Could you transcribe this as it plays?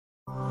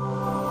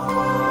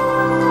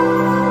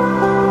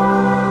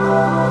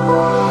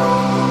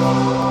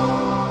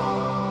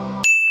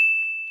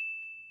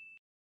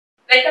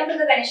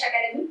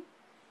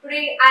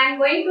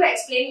going to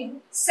explain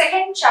you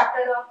second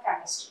chapter of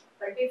chemistry.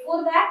 But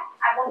before that,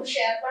 I want to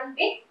share one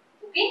pic.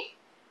 Okay.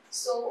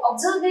 So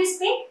observe this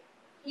pic.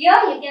 Here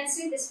you can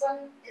see this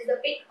one is the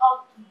pic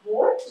of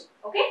bolt.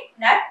 Okay,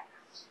 nut.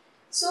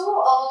 So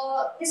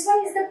this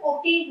one is the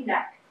coated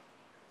nut.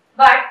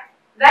 But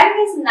when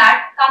this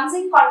nut comes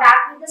in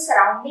contact with the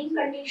surrounding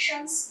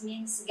conditions,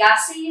 means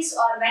gases,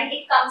 or when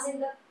it comes in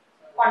the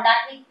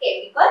contact with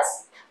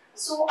chemicals,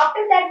 so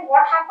after that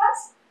what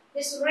happens?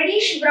 This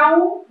reddish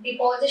brown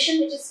deposition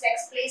which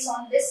takes place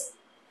on this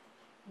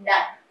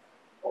nut.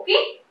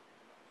 Okay.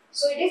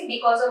 So it is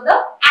because of the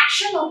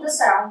action of the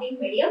surrounding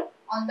medium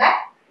on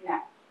that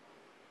nut.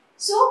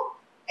 So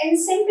in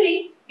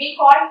simply we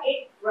call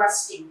it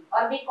rusting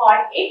or we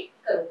call it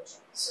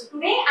corrosion. So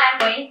today I am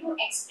going to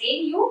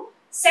explain you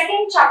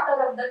second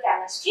chapter of the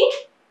chemistry,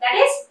 that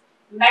is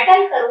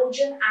metal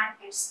corrosion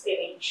and its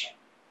prevention.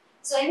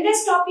 So in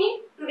this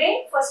topic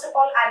today, first of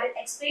all I will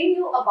explain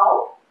you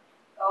about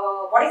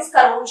what is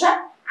corrosion,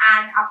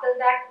 and after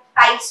that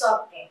types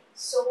of it.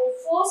 So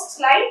first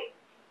slide,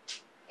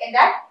 in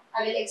that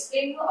I will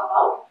explain you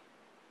about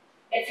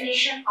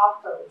definition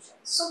of corrosion.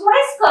 So what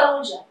is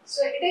corrosion?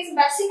 So it is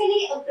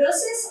basically a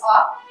process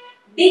of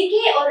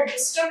decay or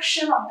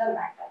destruction of the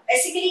metal.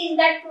 Basically in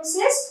that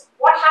process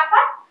what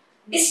happened?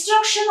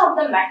 Destruction of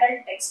the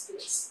metal takes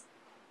place.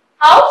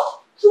 How?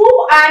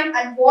 Through an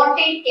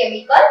unwanted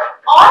chemical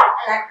or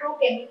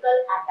electrochemical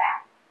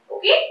attack.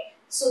 Okay.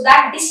 So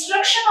that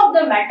destruction of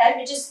the metal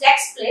which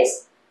takes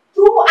place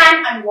through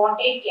an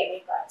unwanted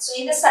chemical. So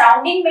in the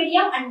surrounding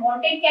medium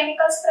unwanted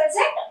chemicals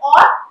present,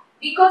 or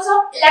because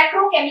of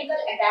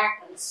electrochemical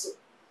attack also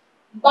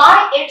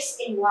by its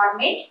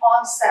environment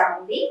or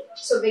surrounding.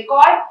 So we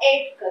call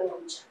it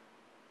corrosion.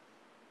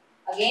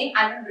 Again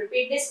I will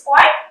repeat this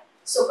point.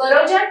 So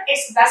corrosion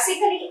is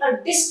basically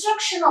a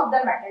destruction of the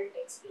metal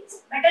takes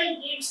place.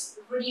 Metal gets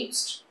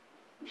reduced.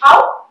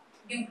 How?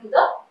 Due to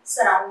the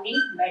surrounding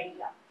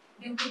medium,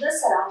 due to the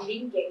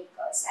surrounding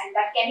chemicals, and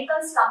that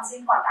chemicals comes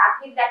in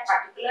contact with that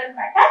particular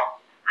metal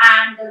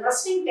and the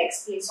rusting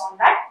takes place on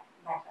that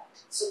metal.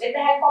 So with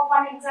the help of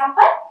one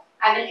example,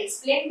 I will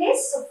explain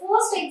this. So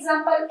first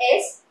example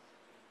is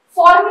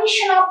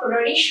formation of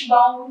reddish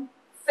brown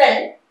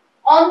film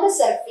on the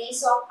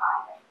surface of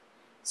iron.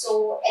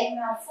 So in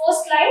the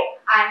first slide,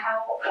 I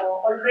have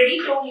already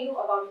told you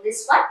about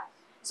this one.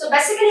 So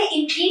basically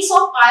in case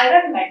of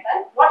iron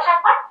metal, what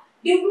happened?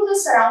 Due to the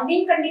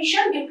surrounding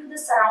condition, due to the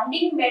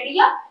surrounding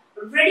media,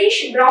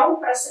 reddish brown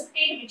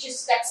precipitate which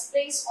takes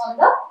place on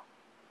the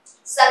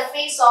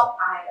surface of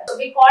iron. So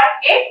we call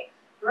it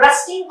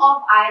rusting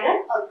of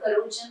iron or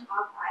corrosion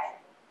of iron.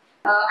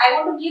 I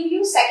want to give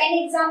you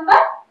second example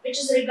which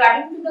is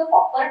regarding to the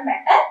copper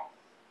metal.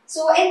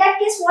 So in that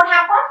case what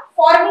happened?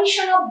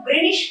 Formation of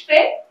greenish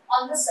film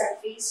on the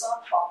surface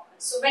of copper.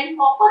 So when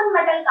copper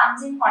metal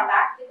comes in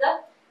contact with the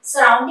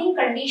surrounding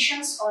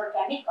conditions or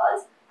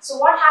chemicals, so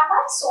what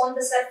happens? So on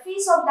the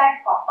surface of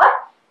that copper,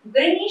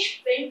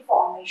 greenish film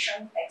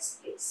formation takes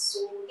place.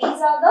 So these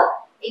are the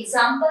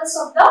examples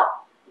of the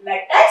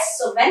metals.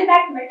 So when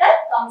that metal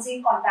comes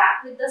in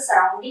contact with the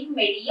surrounding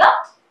media,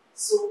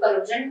 so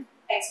corrosion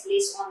takes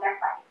place on that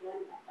particular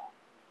metal.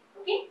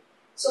 Okay.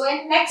 So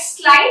in next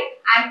slide,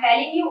 I am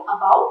telling you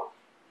about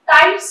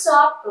types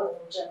of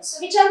corrosion.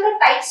 So which are the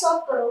types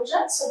of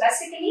corrosion? So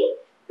basically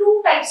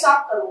two types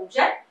of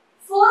corrosion.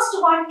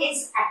 First one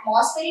is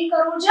atmospheric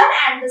corrosion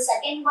and the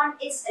second one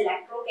is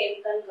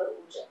electrochemical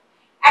corrosion.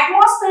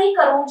 Atmospheric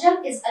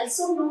corrosion is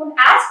also known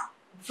as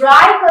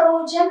dry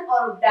corrosion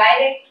or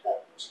direct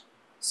corrosion.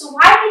 So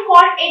why we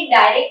call it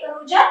direct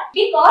corrosion?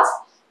 Because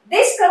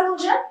this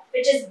corrosion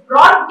which is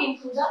brought due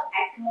to the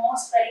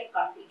atmospheric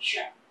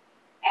condition.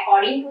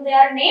 According to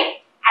their name,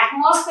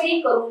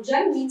 atmospheric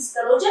corrosion means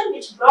corrosion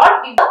which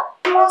brought due to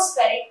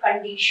atmospheric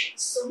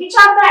conditions. So which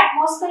are the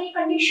atmospheric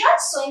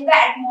conditions? So in the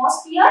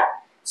atmosphere,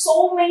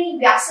 so many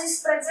gases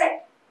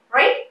present,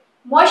 right?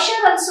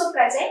 Moisture also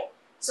present.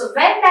 So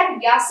when that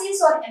gases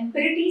or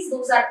impurities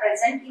those are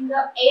present in the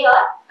air,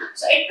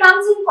 so it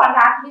comes in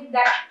contact with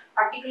that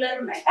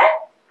particular metal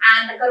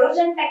and the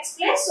corrosion takes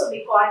place. So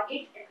we call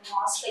it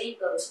atmospheric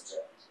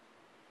corrosion.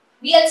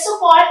 We also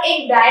call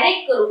it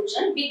direct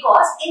corrosion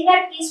because in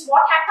that case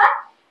what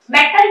happens?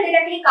 Metal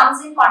directly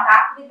comes in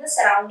contact with the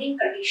surrounding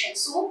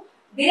conditions. So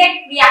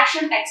direct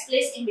reaction takes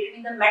place in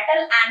between the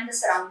metal and the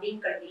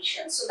surrounding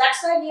conditions. So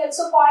that's why we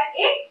also call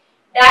it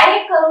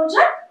direct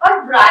corrosion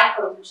or dry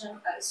corrosion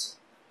also.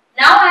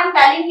 Now I am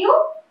telling you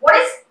what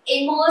is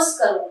immerse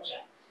corrosion.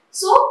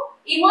 So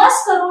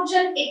immerse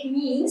corrosion, it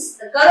means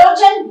the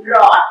corrosion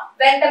brought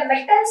when the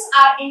metals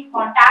are in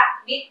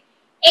contact with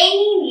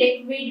any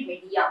liquid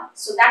medium.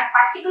 So that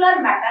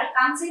particular metal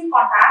comes in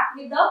contact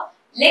with the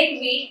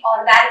liquid,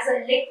 or there is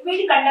a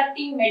liquid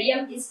conducting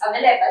medium is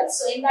available.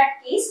 So in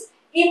that case,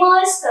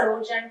 immerse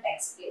corrosion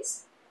takes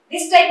place.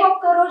 This type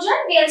of corrosion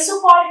we also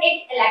call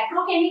it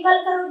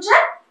electrochemical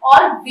corrosion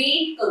or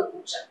wet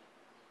corrosion.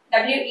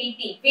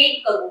 W-E-T,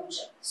 wet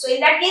corrosion. So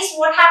in that case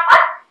what happens?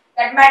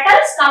 That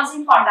metals comes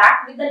in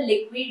contact with the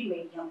liquid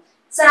medium,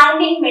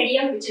 surrounding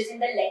medium which is in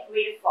the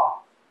liquid form.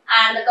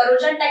 and the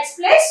corrosion takes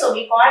place, so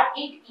we call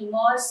it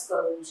immerse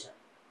corrosion.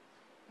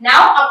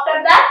 Now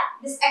after that,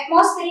 this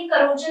atmospheric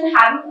corrosion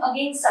having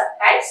again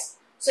subtypes.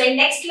 So in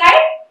next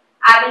slide,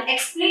 I will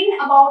explain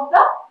about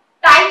the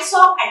types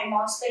of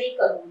atmospheric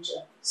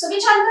corrosion. So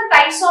which are the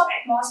types of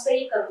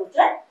atmospheric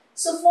corrosion?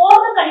 So for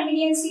the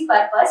conveniency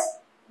purpose,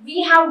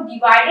 we have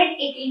divided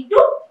it into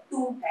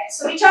two types.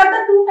 So which are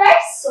the two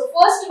types? So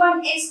first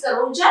one is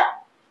corrosion,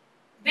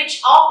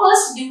 which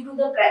occurs due to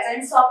the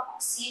presence of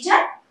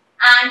oxygen,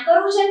 and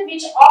corrosion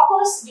which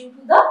occurs due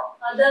to the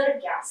other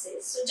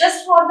gases. So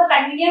just for the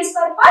convenience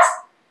purpose,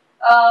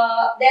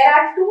 there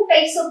are two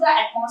types of the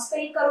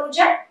atmospheric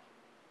corrosion.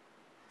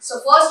 So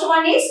first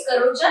one is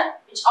corrosion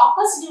which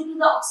occurs due to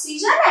the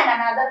oxygen, and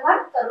another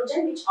one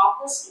corrosion which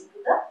occurs due to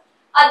the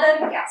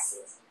other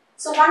gases.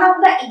 So one of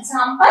the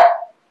example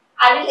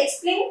I will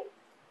explain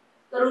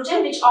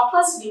corrosion which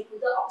occurs due to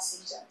the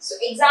oxygen. So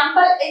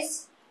example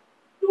is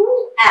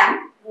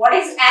 2M. What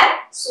is M?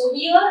 So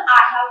here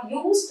I have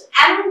used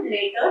M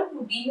letter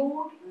to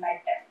denote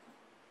metal,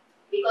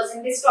 because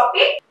in this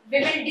topic we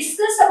will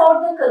discuss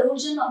about the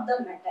corrosion of the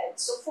metal.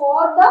 So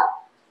for the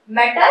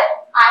metal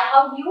I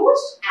have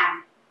used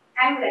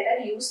M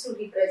letter used to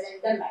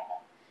represent the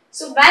metal.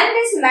 So when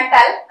this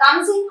metal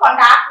comes in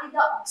contact with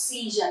the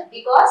oxygen,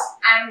 because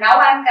now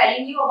I am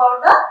telling you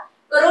about the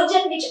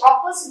corrosion which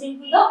occurs due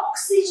to the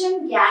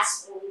oxygen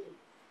gas only.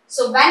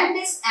 So when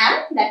this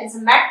M, that is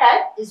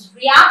metal,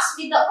 reacts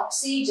with the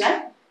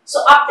oxygen,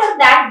 so after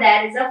that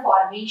there is a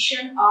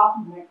formation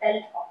of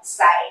metal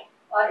oxide,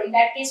 or in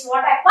that case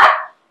what happens?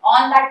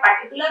 On that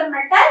particular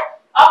metal,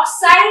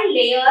 oxide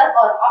layer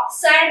or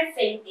oxide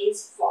film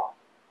is formed.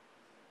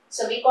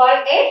 So we call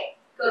it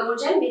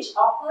corrosion which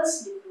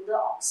occurs due to the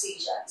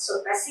oxygen.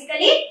 So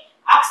basically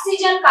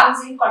oxygen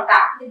comes in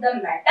contact with the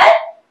metal,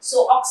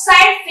 so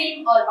oxide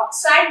film or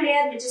oxide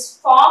layer which is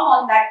formed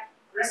on that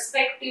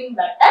respective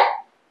metal,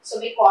 so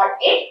we call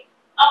it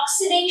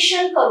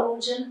oxidation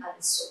corrosion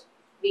also,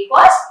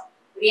 because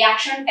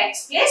reaction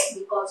takes place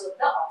because of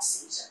the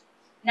oxygen.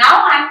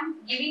 Now I am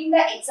giving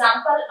the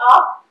example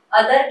of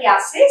other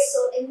gases.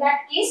 So in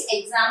that case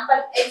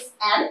example is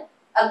N.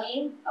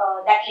 Again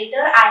that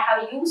letter I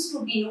have used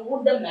to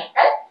denote the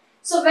metal.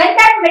 So when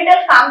that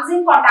metal comes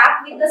in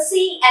contact with the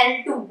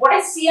Cl2, what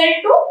is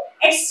Cl2?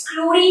 It's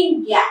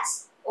chlorine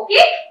gas.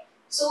 Okay.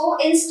 So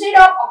instead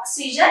of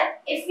oxygen,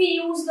 if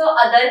we use the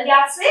other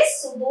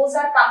gases, so those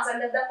are comes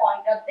under the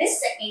point of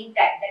this second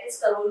type, that is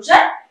corrosion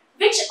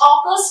which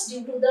occurs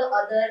due to the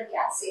other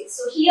gases.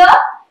 So here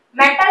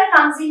metal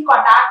comes in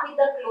contact with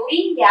the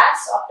chlorine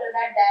gas. After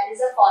that there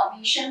is a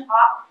formation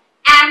of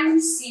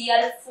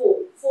MCl4.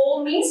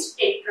 4 means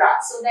tetra.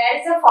 So there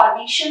is a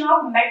formation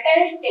of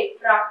metal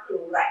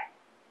tetrachloride.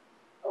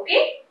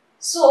 Okay.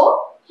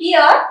 So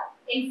here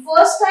in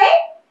first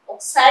type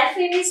oxide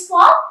film is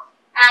formed,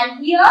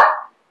 and here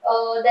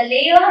the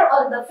layer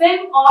or the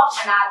film of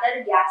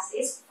another gas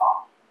is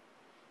formed.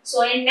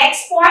 So in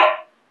next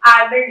point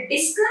I will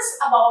discuss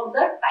about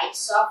the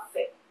types of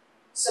film.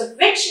 So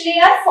which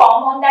layer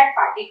form on that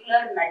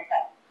particular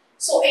metal?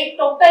 So it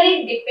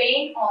totally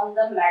depends on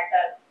the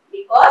metal,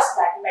 because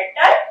that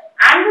metal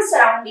and the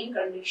surrounding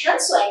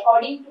conditions. So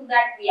according to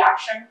that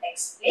reaction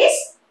takes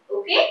place.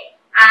 Okay,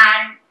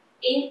 and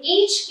in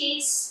each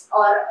case,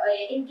 or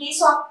in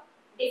case of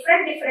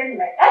different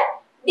metal,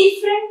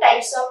 different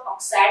types of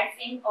oxide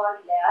film or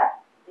layer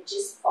which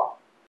is formed.